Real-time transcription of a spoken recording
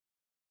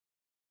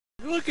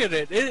Look at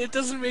it. It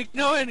doesn't make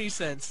any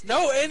sense.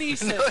 Any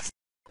sense.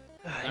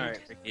 Alright,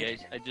 Ricky,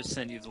 I just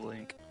sent you the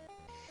link.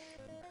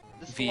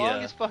 This is the Via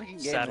longest fucking game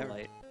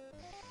satellite.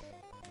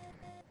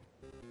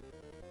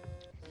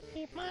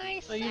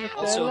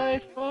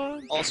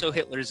 Also,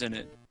 Hitler's in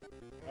it.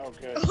 Oh,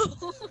 good.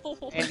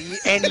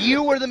 And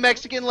you were the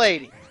Mexican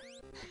lady.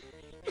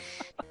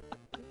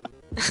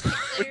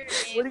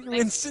 What are you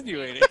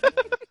insinuating?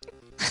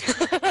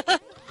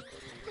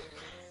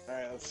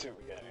 Alright, let's see what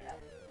we got here.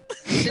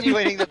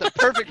 Insinuating that the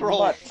perfect role.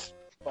 Mutt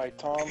by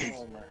Tom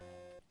Homer.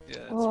 Yeah,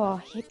 Oh,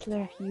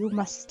 Hitler, you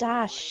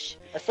mustache.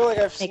 I feel like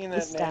I've seen Make me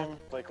that stop. name,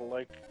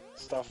 like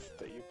stuff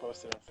that you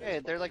posted on Facebook. Hey,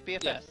 they're like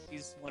BFFs. yeah,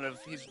 he's one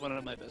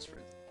of my best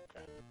friends.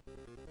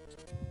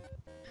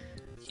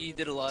 He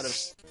did a lot of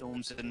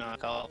films in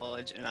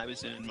college, and I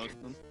was in most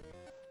of them.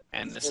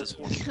 And this is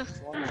one.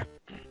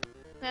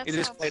 It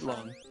is quite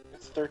long.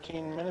 It's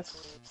 13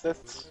 minutes.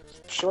 That's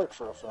short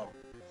for a film.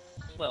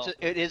 Well,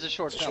 It is a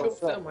short It's a film. short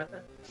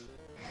film.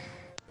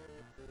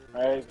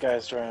 Alright,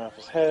 guy's drawing off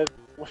his head.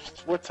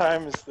 What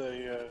time is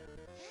the,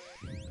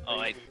 oh,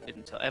 I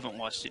didn't tell. I haven't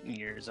watched it in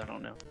years. I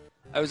don't know.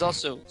 I was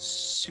also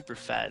super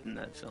fat in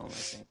that film, I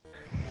think.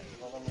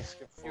 Well, let me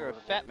skip You're a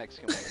forward fat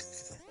Mexican woman.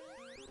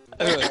 What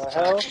the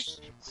hell? This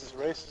is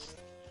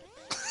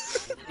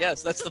racist.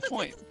 Yes, that's the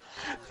point.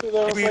 That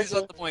I was mean, like it's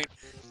not the point.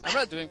 I'm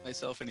not doing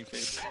myself any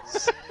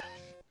favors.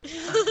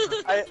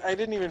 I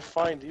didn't even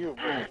find you,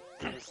 but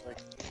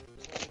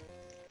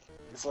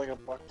it's like a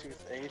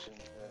buck-toothed Asian.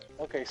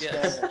 Okay,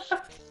 Yeah. Spanish.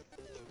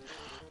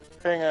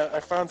 Hang on, I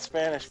found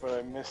Spanish, but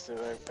I missed it.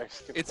 I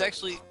skipped. It's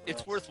actually,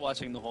 it's worth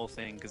watching the whole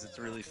thing because it's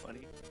really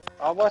funny.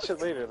 I'll watch it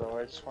later, though.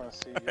 I just want to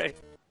see. Right.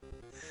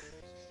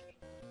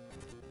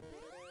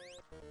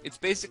 It's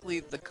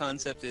basically, the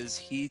concept is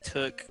he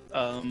took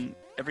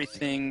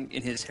everything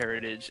in his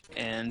heritage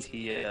and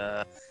he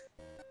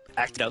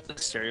acted out the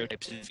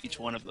stereotypes of each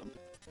one of them.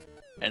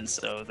 And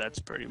so that's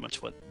pretty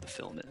much what the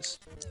film is.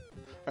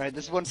 Alright,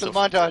 this is one for So- the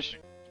montage.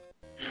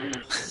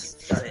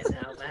 Done it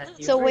now, man.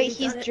 You've So wait, really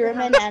he's done it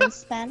German now. and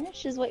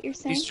Spanish, is what you're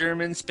saying? He's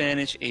German,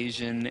 Spanish,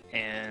 Asian,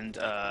 and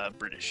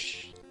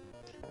British.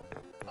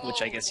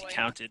 Which I guess he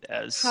counted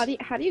as How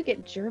do you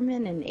get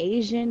German and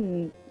Asian?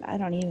 And I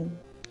don't even.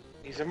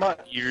 He's a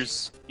mutt.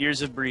 years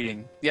of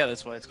breeding. Yeah,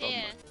 that's why it's called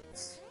Yeah.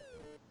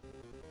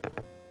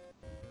 Mutt.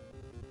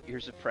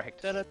 Years of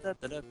practice.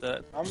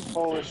 Da-da-da-da-da-da. I'm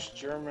Polish,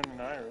 German,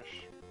 and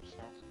Irish. So.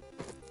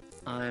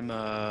 I'm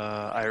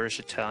Irish,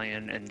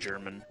 Italian, and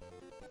German.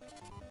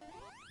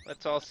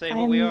 Let's all say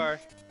what we I'm- are.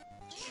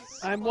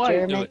 I'm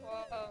white. German.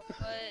 Whoa,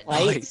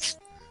 what? White.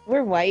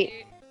 We're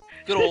white.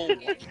 Good old,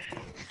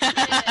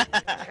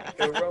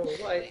 Go roll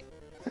white.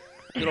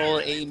 good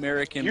old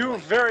American. You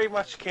white. very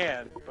much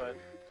can, but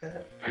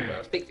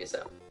Well, speak for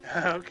yourself.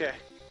 okay.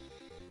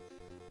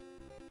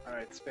 All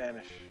right,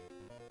 Spanish.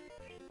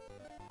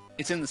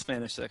 It's in the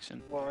Spanish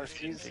section. Well,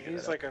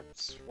 he's like a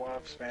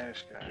suave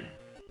Spanish guy.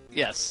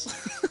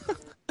 Yes.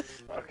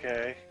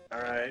 Okay, all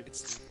right.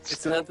 It's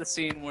Still, not the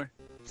scene where.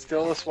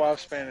 still a suave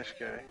Spanish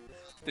guy.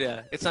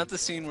 Yeah, it's not the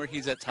scene where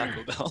he's at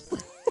Taco Bell.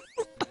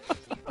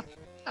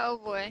 Oh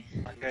boy.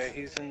 Okay,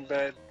 he's in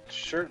bed,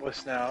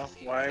 shirtless now.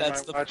 Why am I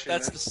watching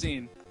That's this? the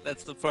scene.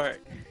 That's the part.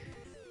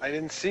 I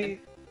didn't see.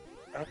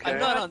 Okay. I'm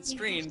not on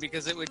screen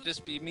because it would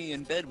just be me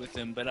in bed with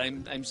him, but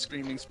I'm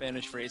screaming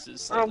Spanish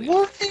phrases. Oh, slightly.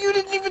 well, you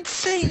didn't even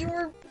say you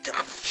were.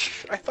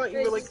 I thought you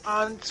were like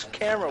on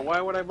camera. Why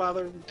would I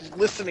bother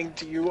listening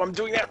to you? I'm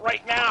doing that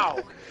right now.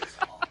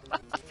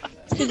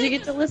 Because you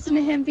get to listen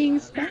to him being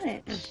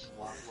Spanish.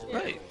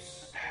 Right.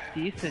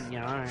 Decent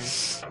yarn.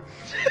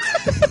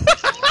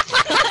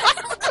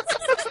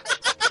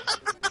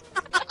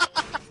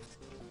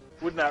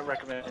 Would not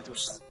recommend it to a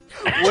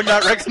friend. Would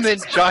not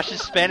recommend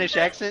Josh's Spanish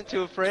accent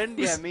to a friend?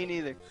 Yeah, me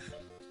neither.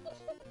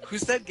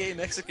 Who's that gay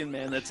Mexican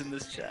man that's in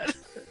this chat?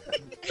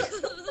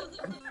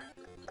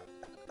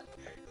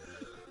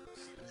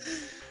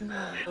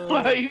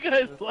 Wow, you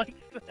guys like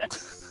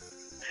that.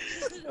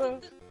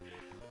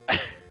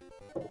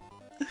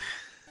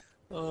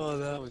 Oh,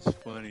 that was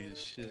funny as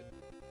shit.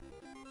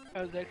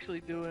 I was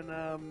actually doing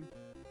a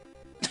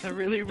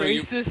really No,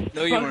 you- racist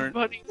no, you Bugs weren't.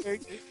 Bunny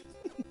character.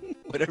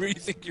 Whatever you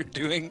think you're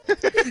doing,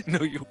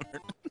 no, you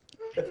weren't.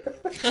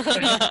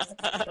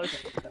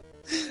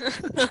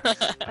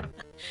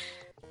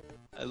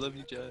 I love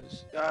you,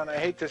 Josh. And I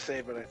hate to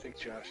say, but I think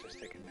Josh has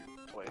taken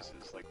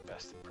places like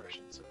best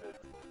impressions of it.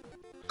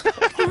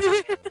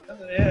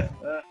 Yeah.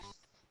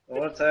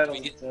 What title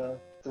We get- to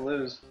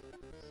lose?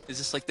 Is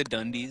this like the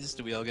Dundies?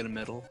 Do we all get a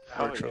medal?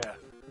 Oh Or a trophy?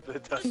 yeah, the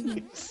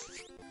Dundies.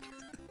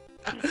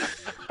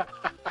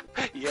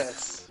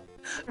 Yes.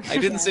 I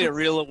didn't say a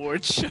real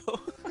award show.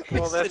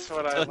 Well, I that's said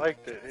what I Dundies.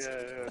 liked it.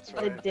 Yeah, that's The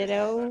right.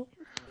 ditto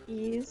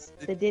keys,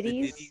 the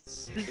ditties,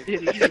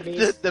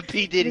 The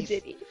P. the Diddy's.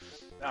 ditties,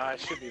 Nah, it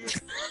should be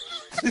the.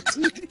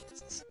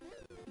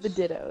 the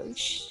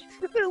dittos.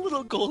 They're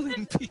little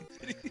golden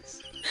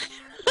P-Ditties.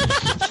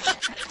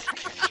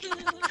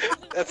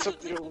 That's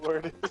what the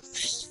award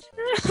is.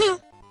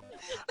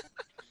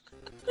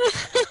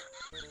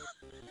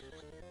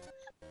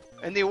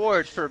 And the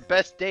award for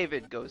Best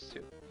David goes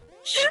to...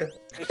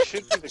 It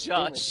should be the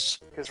Josh.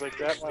 because like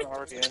that one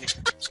already ended.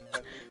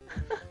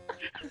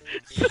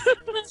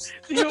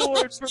 The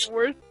award for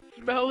worst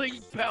smelling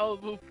bowel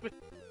movement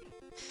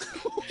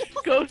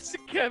goes to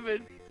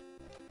Kevin.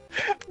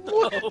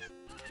 No.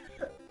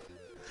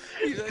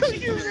 He's actually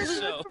doing the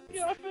show. From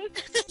the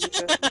office.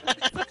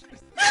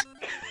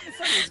 I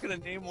thought he was gonna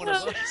name one of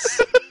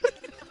us.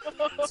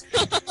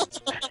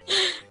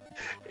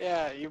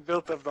 Yeah, you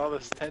built up all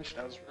this tension.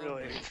 I was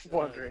really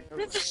wondering who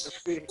it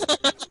was going to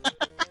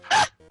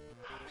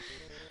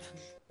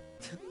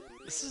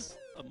This is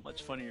a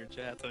much funnier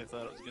chat than I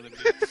thought it was gonna be.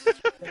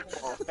 be.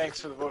 Well, thanks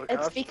for the vote of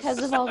It's confidence. because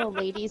of all the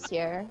ladies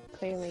here,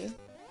 clearly.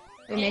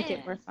 They make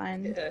it more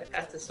fun. Yeah,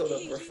 add a sort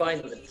of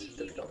refinement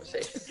to the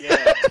conversation.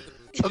 Yeah.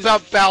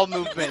 About bowel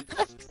movement.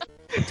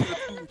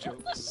 Poo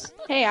jokes.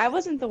 Hey, I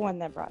wasn't the one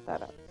that brought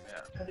that up.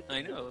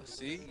 I know.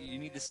 See, you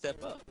need to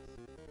step up.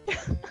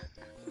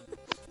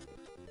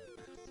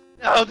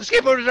 Oh, the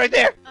skateboarder's right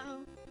there!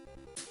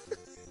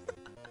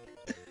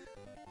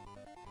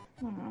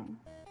 Oh.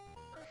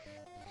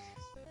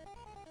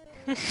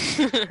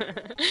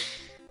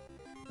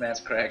 Matt's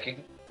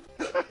cracking.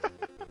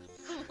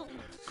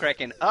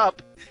 Cracking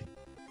up.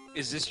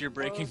 Is this your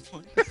breaking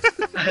point?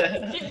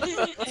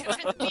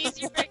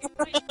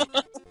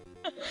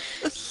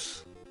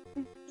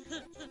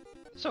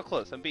 So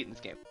close, I'm beating this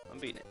game. I'm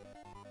beating it.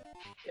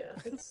 Yeah,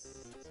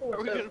 it's Are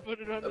we gonna put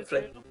it on the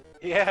Hopefully. channel?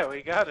 Yeah,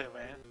 we got it,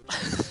 man.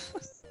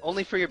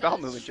 Only for your bowel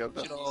movement joke,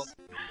 We should though. all-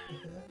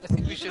 I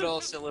think we should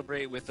all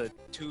celebrate with a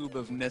tube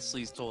of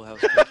Nestle's Toll House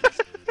cookies.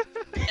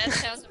 That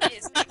sounds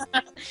amazing.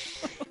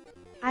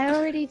 I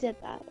already did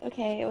that.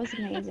 Okay, it was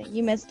amazing.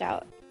 You missed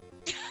out.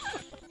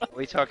 Are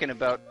we talking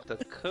about the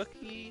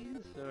cookies,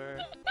 or...?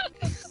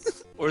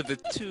 Or the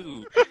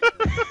tube.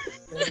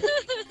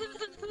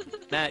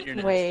 Matt, you're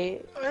next.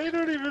 Wait. I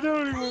don't even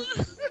know anymore.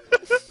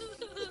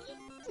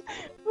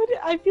 What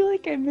I feel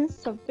like I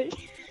missed something.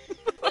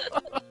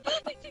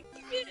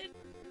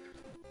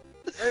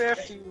 Right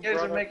after you You guys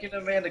brought are up- making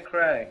Amanda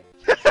cry.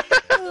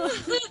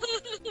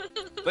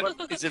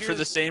 But is it for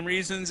the same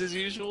reasons as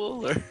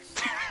usual, or?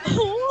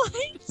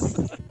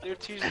 What? They're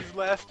Tuesday's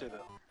laughter,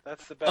 though.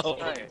 That's the best Oh,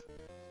 kind. okay.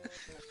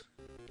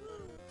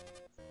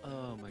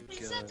 Oh my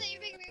It's god. not that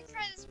you're making me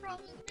cry, this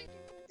problem is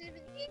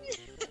making me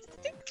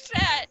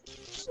fat.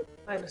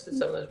 I understood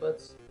some of those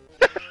words.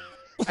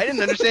 I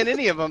didn't understand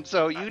any of them,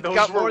 so you Those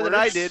got were more than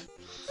I words. did.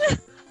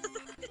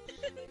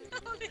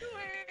 No, they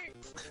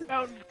weren't.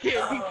 Mountains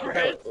can't be That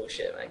friends. was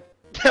bullshit, man.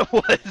 That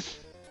was...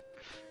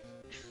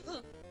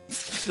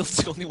 Phil's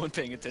the only one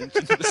paying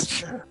attention to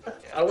this.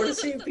 I want to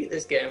see you beat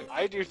this game.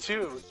 I do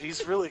too.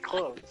 He's really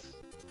close.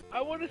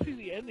 I want to see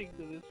the ending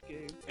to this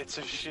game. It's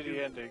a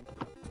shitty ending.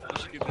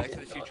 We should do Back to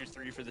the Future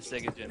 3 for the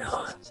Sega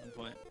Genesis at some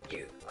point.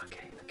 You,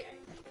 okay.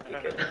 You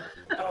good.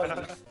 Oh, you,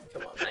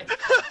 come on, man.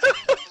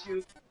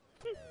 You,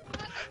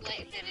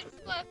 Like, that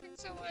it's laughing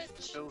so much.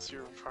 Phil's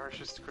your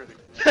harshest critic.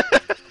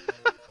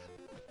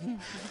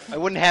 I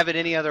wouldn't have it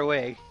any other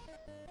way.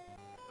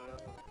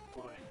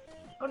 Boy.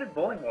 how many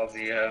bowling balls do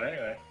you have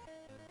anyway?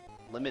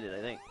 Limited,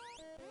 I think.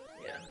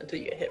 Yeah, until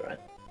you get hit, right?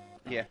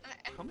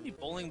 How many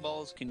bowling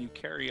balls can you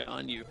carry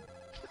on you?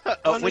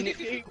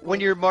 When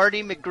you're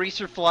Marty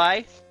McGreaser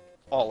Fly,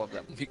 all of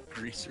them. Big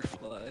greaser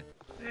fly.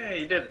 Yeah,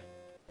 you did it.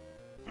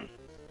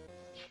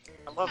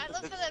 I love, I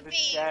love the, how that the beam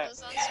chat.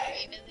 was on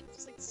screen and then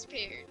just like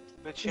disappeared.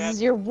 The This chat.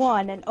 is your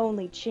one and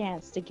only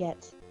chance to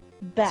get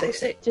back Safe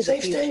state. to the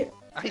Safe future. state.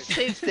 I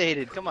save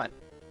stated, come on.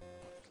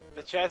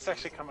 The chat's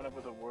actually coming up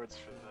with awards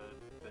for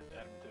the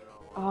Edinburgh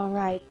Award. All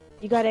right,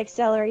 you gotta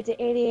accelerate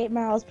to 88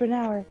 miles per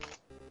hour.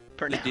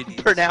 Per, The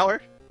Diddies. per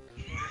hour?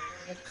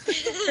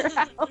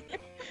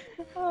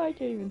 Oh, I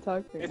can't even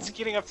talk right It's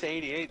getting up to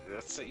 88.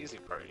 That's the easy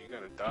part. You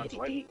gotta dodge now.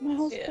 lightning. 88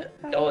 miles Yeah,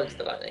 per hour. dodge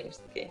the lightning is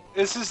the key.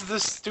 This is the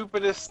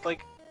stupidest,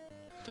 like,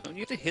 Don't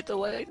you have to hit the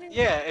lightning?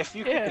 yeah, if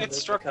you Yeah. can get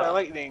struck by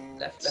lightning,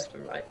 Left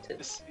and right to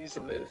it's easy.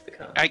 move the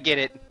car. I get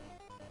it.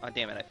 Oh,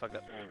 damn it, I fucked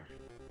up.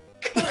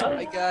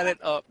 I got it.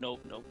 Oh,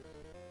 nope.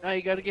 Now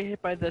you gotta get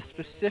hit by the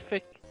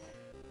specific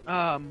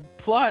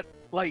plot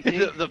lightning.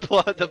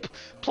 the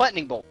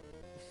platinum bolt.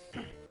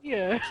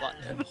 Yeah.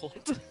 Platinum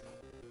bolt.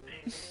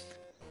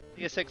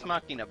 Deus Ex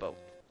Machina bolt.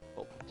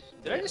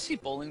 Did I just see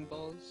bowling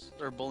balls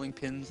or bowling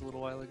pins a little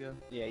while ago?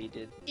 Yeah, you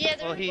did. Yeah,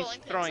 there Well, were he's bowling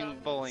pins throwing on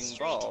the bowling street.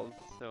 balls,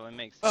 so it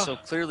makes. Oh. So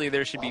clearly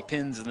there should be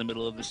pins in the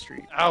middle of the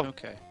street. Oh.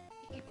 Okay.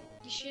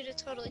 You should have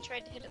totally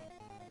tried to hit him.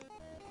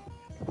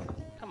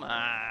 Come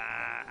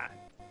on.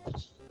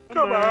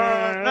 Come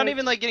on! Not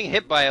even like getting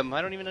hit by him.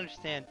 I don't even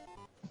understand.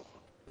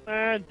 Come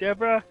on,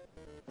 Deborah.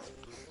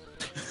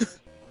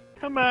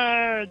 Come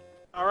on.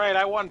 Alright,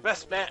 I won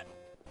Best Matt.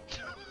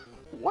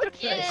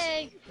 What?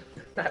 Yay!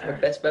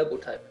 Best verbal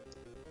type.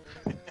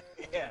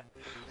 Yeah.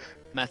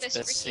 Matt's Best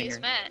best Ricky is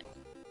singer. Matt.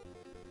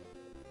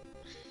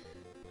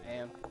 I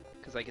am,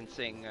 because I can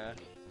sing.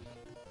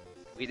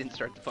 We didn't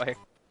start the fire.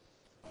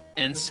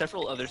 And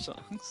several other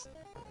songs.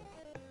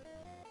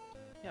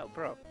 Yo,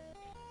 bro.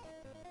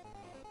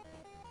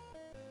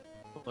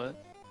 What?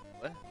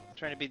 I'm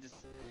trying to beat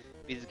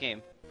this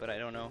game, but I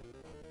don't know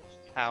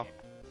how.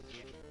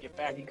 Get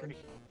back. You can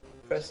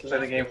press Play the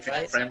left game and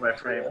right frame by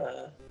frame.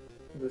 to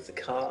move the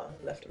car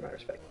left and right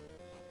respect.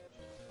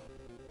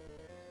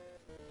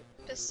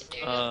 Best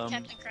cereal,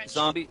 Captain Crunch.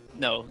 Zombie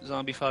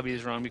Fabi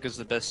is wrong because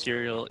the best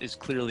cereal is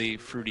clearly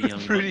Fruity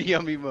Yummy. Fruity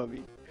Yummy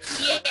Mummy.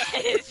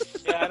 Yes.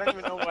 Yeah, I don't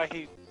even know why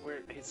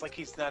it's like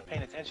he's not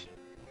paying attention.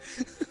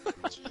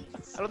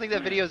 I don't think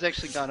that video's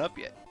actually gone up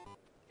yet.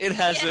 It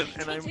hasn't,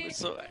 Yeah, and me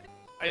too.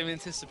 I'm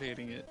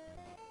anticipating it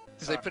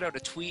because I put out a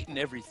tweet and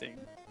everything.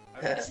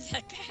 Is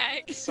that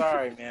bad?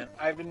 Sorry, man.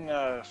 I've been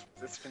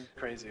it's been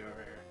crazy over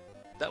here.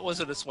 That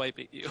wasn't a swipe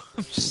at you.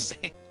 I'm just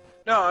saying.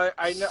 No,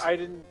 I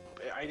didn't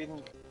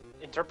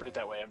interpret it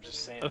that way. I'm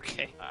just saying.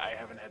 Okay. I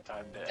haven't had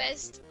time to.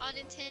 Best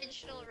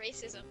unintentional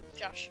racism,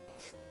 Josh.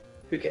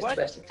 Who gets What?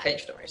 the best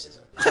intentional racism?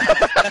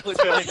 That was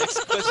my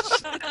next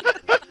question.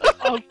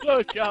 Oh,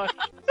 so Josh.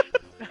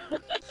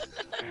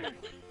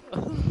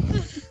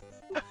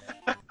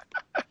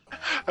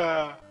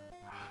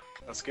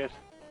 That's good.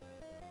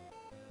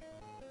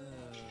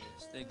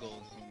 Stay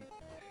gold.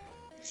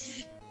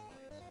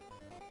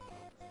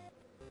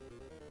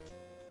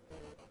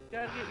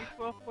 Gotta get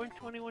your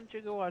 12.21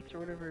 gigawatts or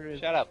whatever it is.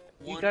 Shut up.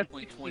 You got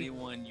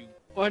 1.21. You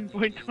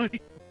 1.20.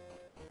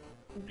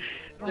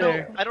 No,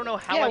 There. I don't know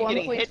how Yeah, I'm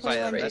getting hit by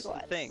 1.21 them. That's the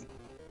gigawatts. thing.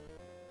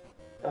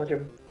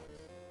 Belgium.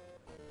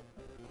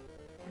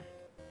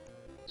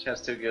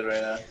 Chat's too good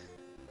right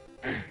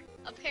now.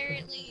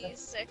 Apparently,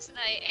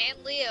 Sextonite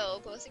and Leo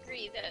both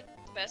agree that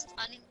the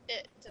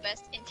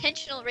best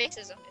intentional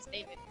racism is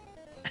David.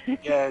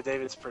 Yeah,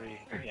 David's pretty.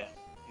 Yeah,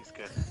 he's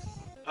good.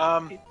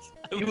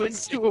 You win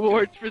 2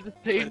 awards for the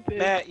same thing.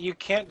 Matt, you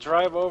can't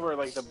drive over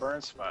like the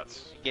burn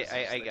spots. Yeah,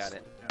 I got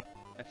it.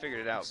 I figured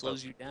it out.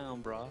 slows you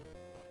down, bro.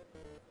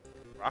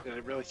 Did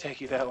it really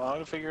take you that long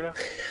to figure it out?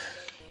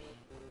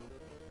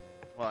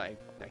 Well, I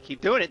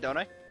keep doing it, don't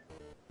I?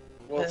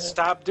 Well,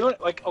 stop doing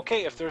it. Like,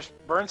 okay, if there's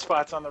burn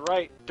spots on the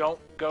right, don't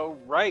go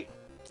right.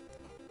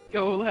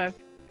 Go left.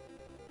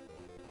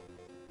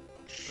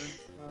 Burn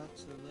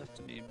spots to the left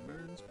of me,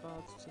 burn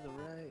spots to the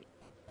right.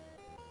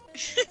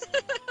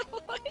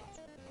 What?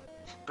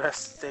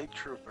 Best state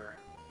trooper.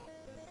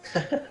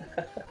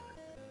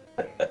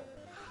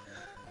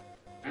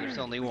 There's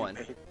only one.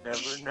 You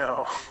never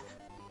know.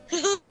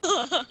 Hang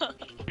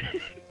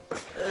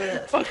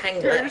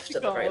left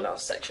at the very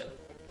last section.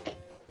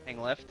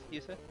 Hang left, you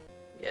said?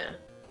 Yeah.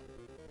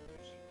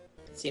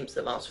 It seems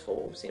the last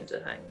 4 seem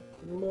to hang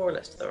more or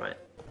less to the right.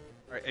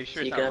 Are you So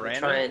sure you it's can not either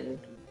random? try and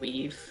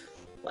weave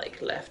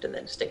like left and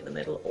then stick in the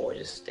middle, or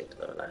just stick to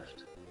the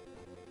left.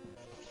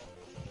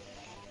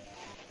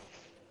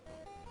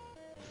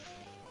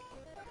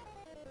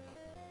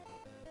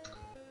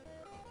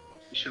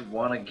 You should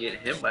want to get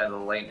hit by the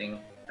lightning.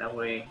 That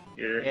way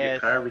your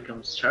Yes. car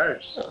becomes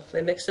charged. Oh,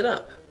 they mixed it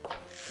up.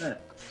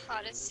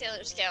 Hottest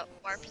Sailor Scout,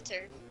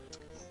 Marpeter.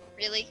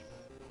 Really?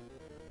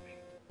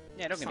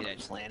 Yeah, don't give me From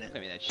that. a planet. Don't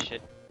give me that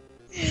shit.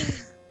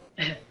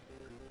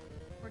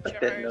 Or Fuck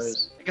that Jars.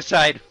 noise. Pick a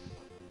side.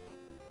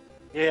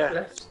 Yeah.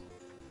 Left.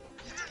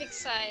 Just pick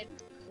side.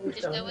 Move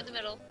There's down. no in the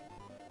middle.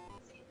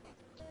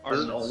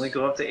 Does it only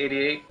go up to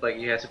 88? Like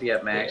you have to be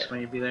at max Yeah.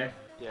 when you be there?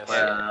 Yes.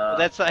 Well,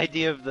 that's the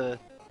idea of the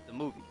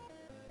movie.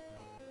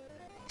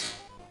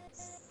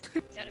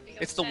 Gotta be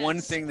It's the fast. one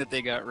thing that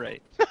they got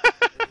right.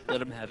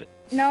 Let him have it.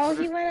 No,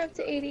 he went up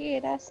to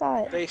 88. I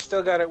saw it. They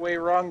still got it way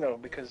wrong though,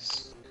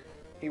 because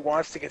he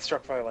wants to get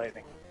struck by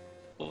lightning.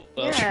 Well,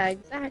 Yeah,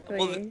 exactly.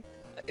 well,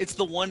 it's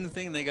the one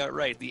thing they got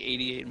right. The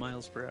 88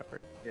 miles per hour.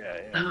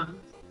 Yeah.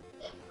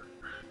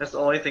 That's the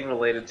only thing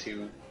related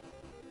to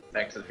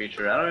Back to the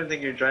Future. I don't even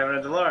think you're driving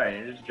a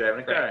DeLorean. You're just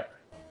driving a car.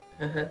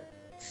 Uh-huh.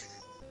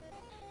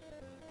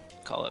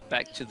 Call it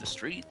back to the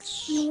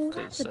streets. No,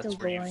 'cause that's a that's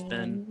where you've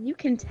been. DeLorean. You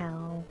can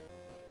tell.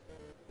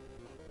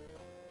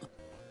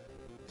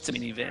 It's a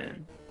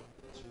minivan.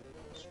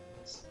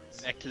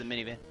 Back to the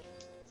minivan.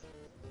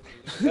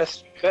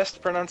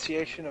 Best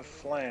pronunciation of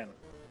flan.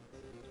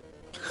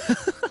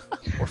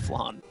 Or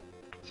flan.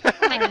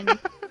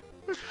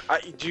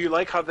 Do you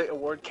like how the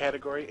award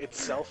category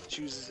itself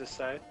chooses a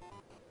side?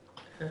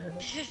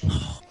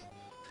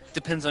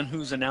 Depends on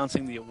who's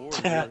announcing the award.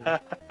 Really.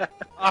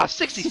 Ah,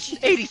 60,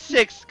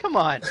 86. Come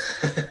on.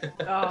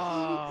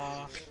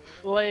 Oh,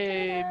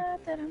 lame.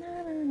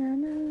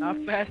 Not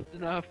fast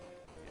enough.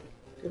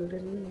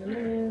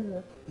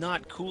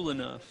 Not cool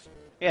enough.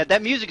 Yeah,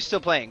 that music's still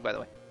playing, by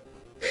the way.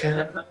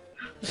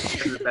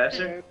 Is it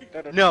faster?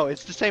 No,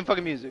 it's the same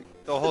fucking music.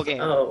 The whole game.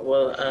 Oh,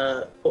 well,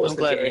 pause I'm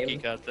the glad game, Ricky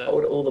got that.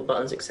 hold all the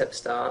buttons except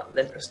start,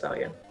 then press start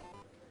again.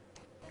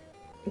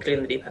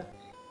 Including the D-pad.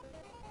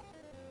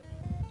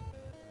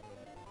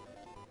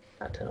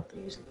 Turn off the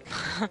music.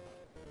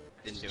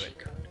 Didn't do it.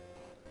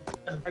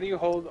 How do you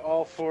hold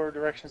all 4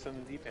 directions on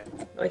the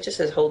D-pad? Oh, it just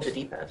says hold the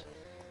D-pad.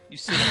 You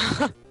see,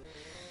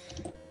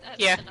 That's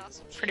Yeah. an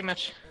awesome feat. Pretty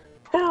much.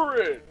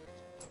 Hooray!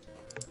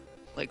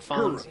 like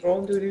Fonz.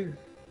 Wrong doo-doo.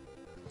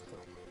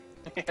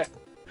 Yeah.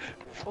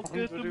 I'll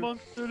get the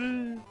monster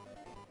in.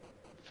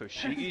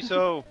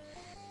 Fushigiso.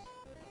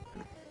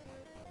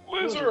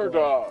 Lizard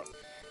dog.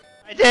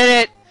 I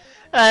did it!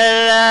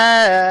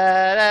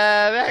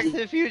 Back to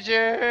the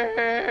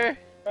Future!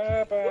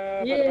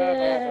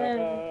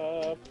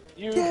 Yeah.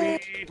 You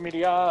beat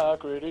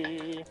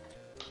mediocrity.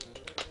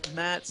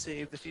 Matt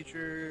saved the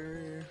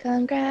future.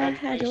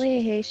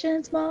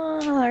 Congratulations,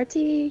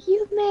 Marty.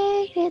 You've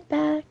made it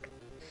back.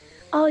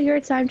 All your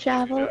time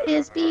travel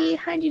is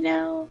behind you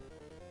now.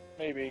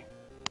 Maybe.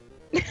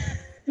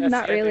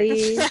 Not the ending.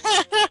 really.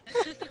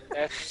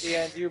 That's the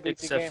end. You beat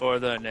the Except game. for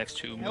the next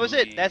two movies. That was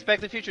it. That's Back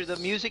to the Future. The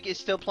music is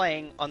still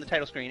playing on the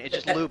title screen. It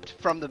just looped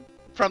from the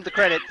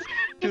credits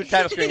to the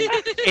title screen.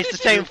 It's the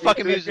same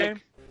fucking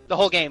music. The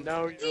whole game.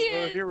 Now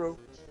you're a hero.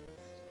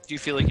 Do you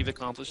feel like you've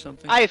accomplished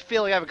something? I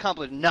feel like I've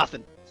accomplished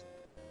nothing.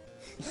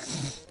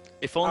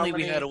 If only How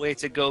we many- had a way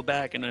to go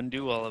back and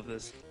undo all of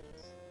this.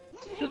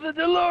 To the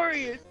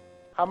DeLorean.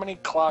 How many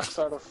clocks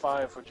out of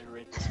 5 would you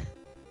rate this?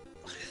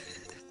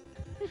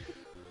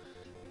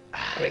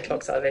 How many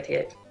clocks out of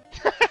 88?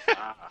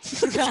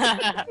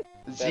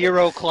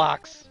 0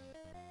 clocks.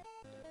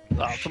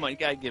 Oh, come on, you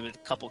gotta give it a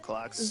couple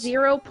clocks.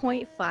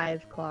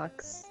 0.5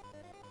 clocks.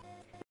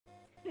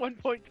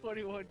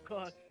 1.21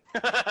 cost.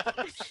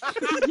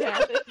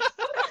 Yes.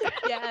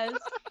 Yes.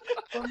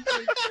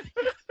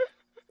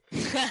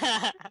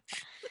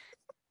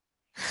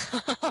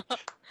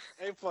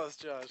 A plus,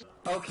 Josh.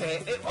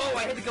 Okay. Oh,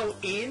 I had to go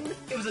in?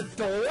 It was a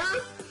door?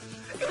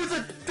 It was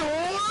a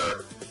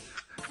door?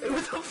 It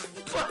was a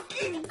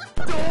fucking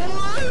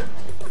door?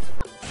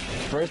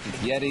 First it's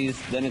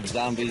Yetis, then it's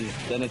zombies,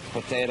 then it's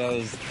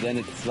potatoes, then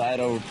it's I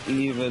don't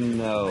even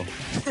know.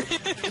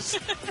 This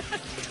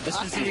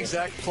was the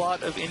exact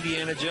plot of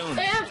Indiana Jones.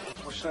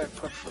 What should I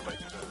put for like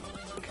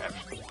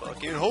caption?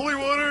 Fucking holy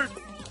water!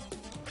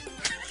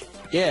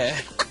 Yeah.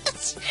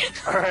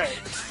 Alright.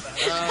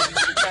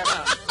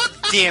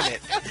 Damn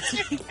it.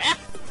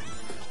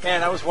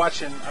 Man, I was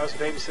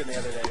babysitting the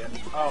other day and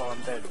oh,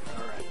 I'm dead.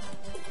 Alright.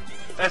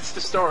 That's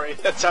the story.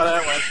 That's how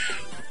that went.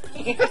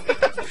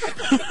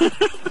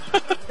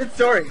 Good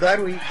story.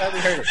 Glad we heard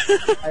it.